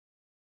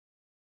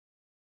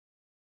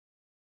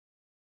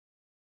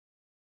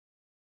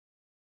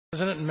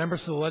President and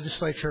members of the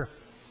legislature,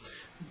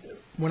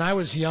 when I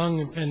was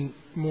young and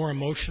more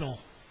emotional,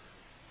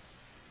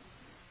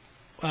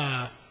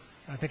 I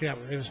think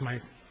it was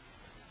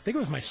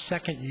my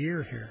second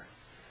year here.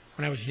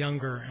 When I was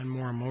younger and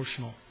more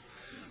emotional,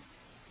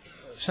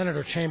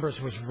 Senator Chambers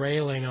was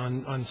railing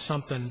on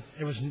something.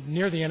 It was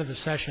near the end of the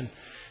session.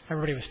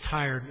 Everybody was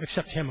tired,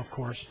 except him, of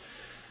course.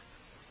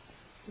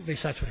 At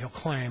least that's what he'll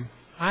claim.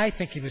 I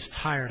think he was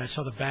tired. I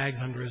saw the bags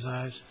under his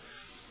eyes.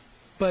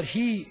 But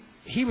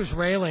he was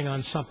railing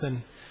on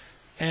something,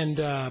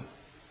 and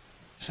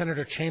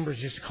Senator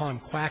Chambers used to call him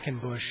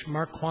Quackenbush.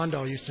 Mark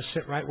Quandall used to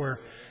sit right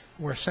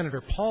where Senator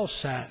Paul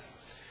sat.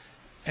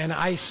 And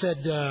I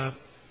said,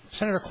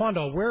 Senator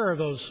Quandall, where are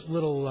those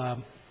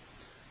little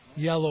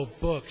yellow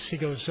books? He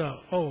goes,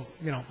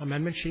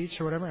 amendment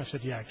sheets or whatever. I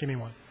said, yeah, give me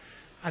one.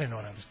 I didn't know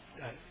what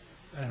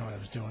I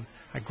was doing.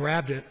 I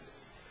grabbed it,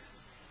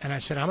 and I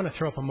said, I'm going to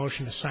throw up a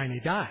motion to sine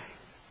die.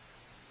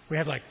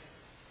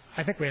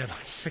 I think we had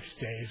 6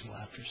 days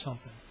left or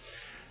something.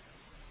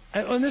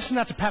 And this is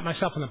not to pat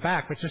myself on the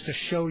back, but just to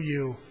show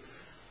you,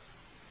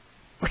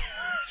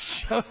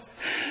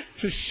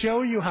 to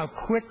show you how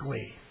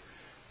quickly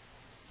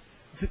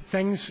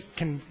things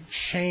can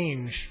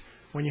change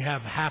when you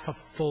have half a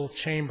full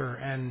chamber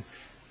and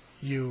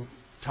you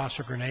toss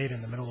a grenade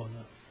in the middle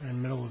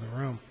of the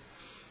room.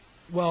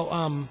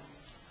 Well,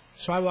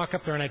 so I walk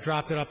up there and I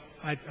dropped it up.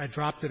 I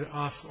dropped it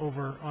off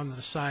over on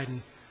the side,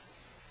 and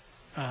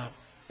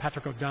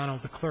Patrick O'Donnell,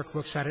 the clerk,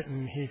 looks at it,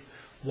 and he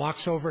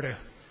walks over to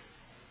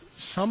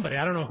somebody.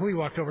 I don't know who he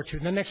walked over to.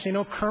 And then next thing you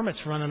know,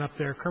 Kermit's running up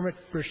there, Kermit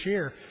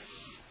Brashear.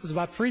 There's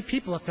about 3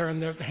 people up there, and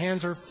their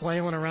hands are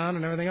flailing around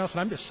and everything else.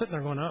 And I'm just sitting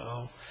there going,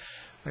 uh-oh,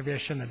 maybe I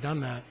shouldn't have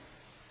done that.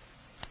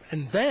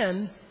 And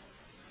then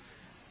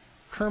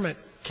Kermit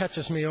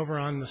catches me over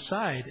on the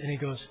side, and he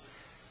goes,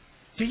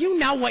 do you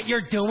know what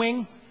you're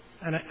doing?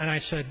 And I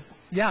said,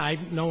 yeah, I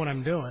know what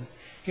I'm doing.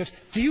 He goes,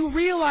 do you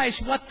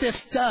realize what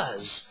this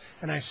does?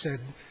 And I said,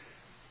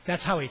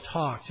 that's how he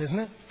talked, isn't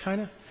it,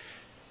 kind of?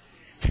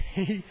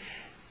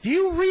 Do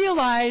you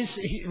realize,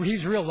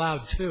 he's real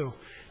loud too,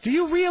 do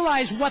you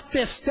realize what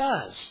this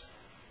does?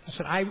 I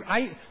said,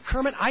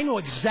 Kermit, I know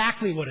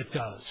exactly what it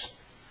does.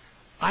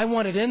 I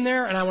want it in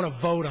there, and I want to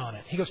vote on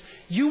it. He goes,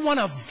 you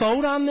want to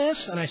vote on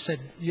this? And I said,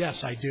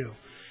 yes, I do.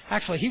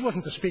 Actually, he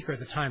wasn't the speaker at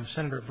the time.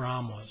 Senator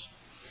Brahm was.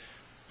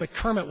 But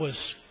Kermit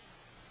was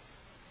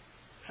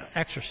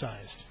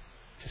exercised,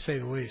 to say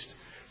the least.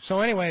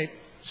 So anyway,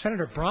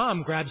 Senator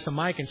Brahm grabs the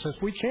mic and says,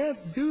 we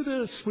can't do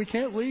this. We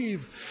can't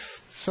leave.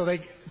 So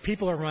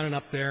people are running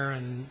up there,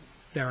 and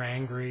they're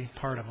angry,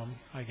 part of them,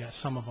 I guess,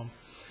 some of them.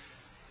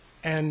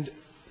 And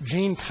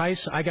Gene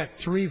Tyson, I got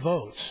 3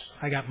 votes.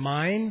 I got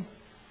mine.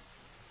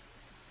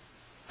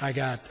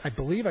 I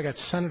believe I got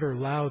Senator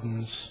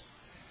Loudon's,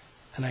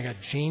 and I got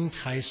Gene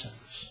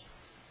Tyson's.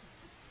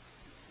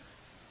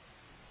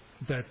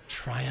 The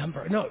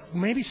triumvirate. No,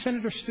 maybe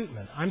Senator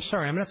Stutman. I'm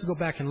sorry, I'm going to have to go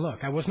back and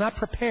look. I was not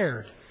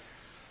prepared.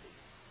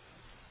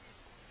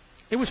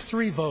 It was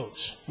 3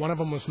 votes. One of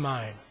them was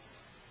mine.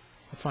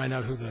 I'll find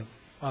out who the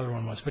other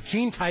one was. But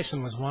Gene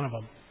Tyson was one of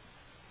them.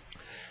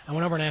 I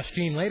went over and asked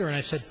Gene later, and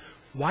I said,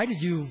 why did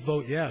you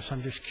vote yes?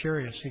 I'm just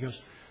curious. He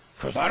goes,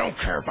 because I don't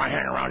care if I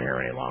hang around here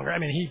any longer. I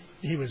mean,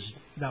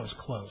 that was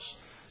close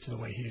to the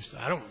way he used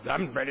to.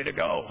 I'm ready to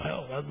go.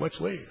 Hell, let's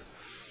leave.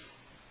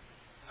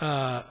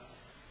 And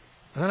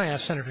then I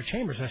asked Senator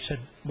Chambers, I said,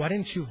 why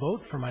didn't you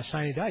vote for my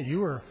sine die? You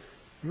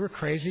were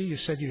crazy. You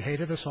said you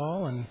hated us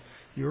all, and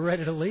you were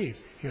ready to leave.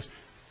 He goes,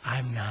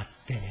 I'm not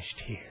finished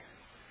here.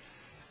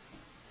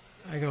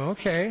 I go,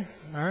 okay,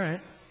 all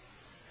right.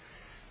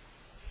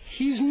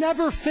 He's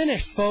never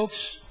finished,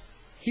 folks.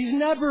 He's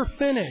never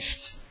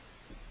finished.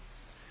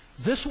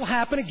 This will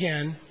happen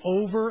again,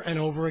 over and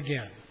over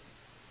again.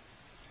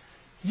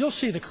 You'll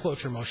see the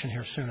cloture motion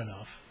here soon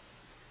enough.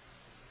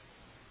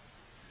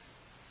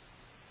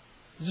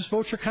 Just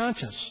vote your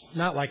conscience,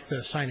 not like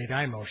the sine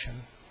die motion.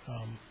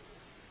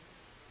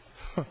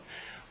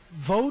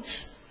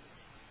 Vote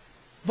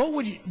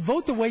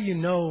the way you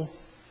know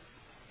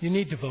you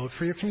need to vote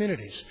for your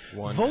communities.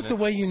 Vote the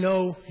way you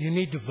know you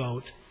need to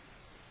vote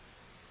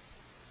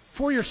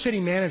for your city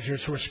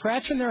managers who are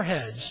scratching their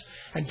heads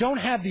and don't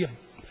have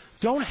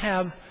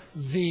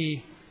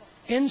the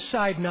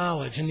inside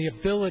knowledge and the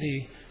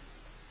ability,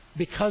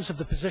 because of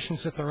the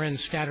positions that they're in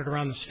scattered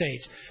around the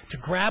state, to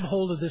grab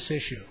hold of this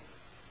issue.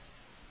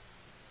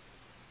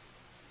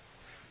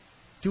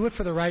 Do it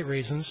for the right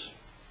reasons.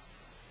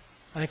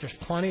 I think there's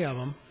plenty of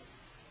them.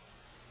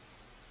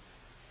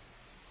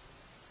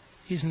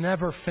 He's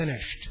never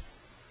finished.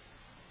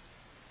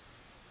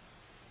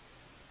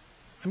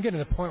 I'm getting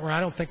to the point where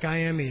I don't think I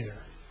am either.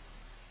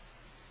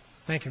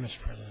 Thank you, Mr.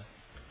 President.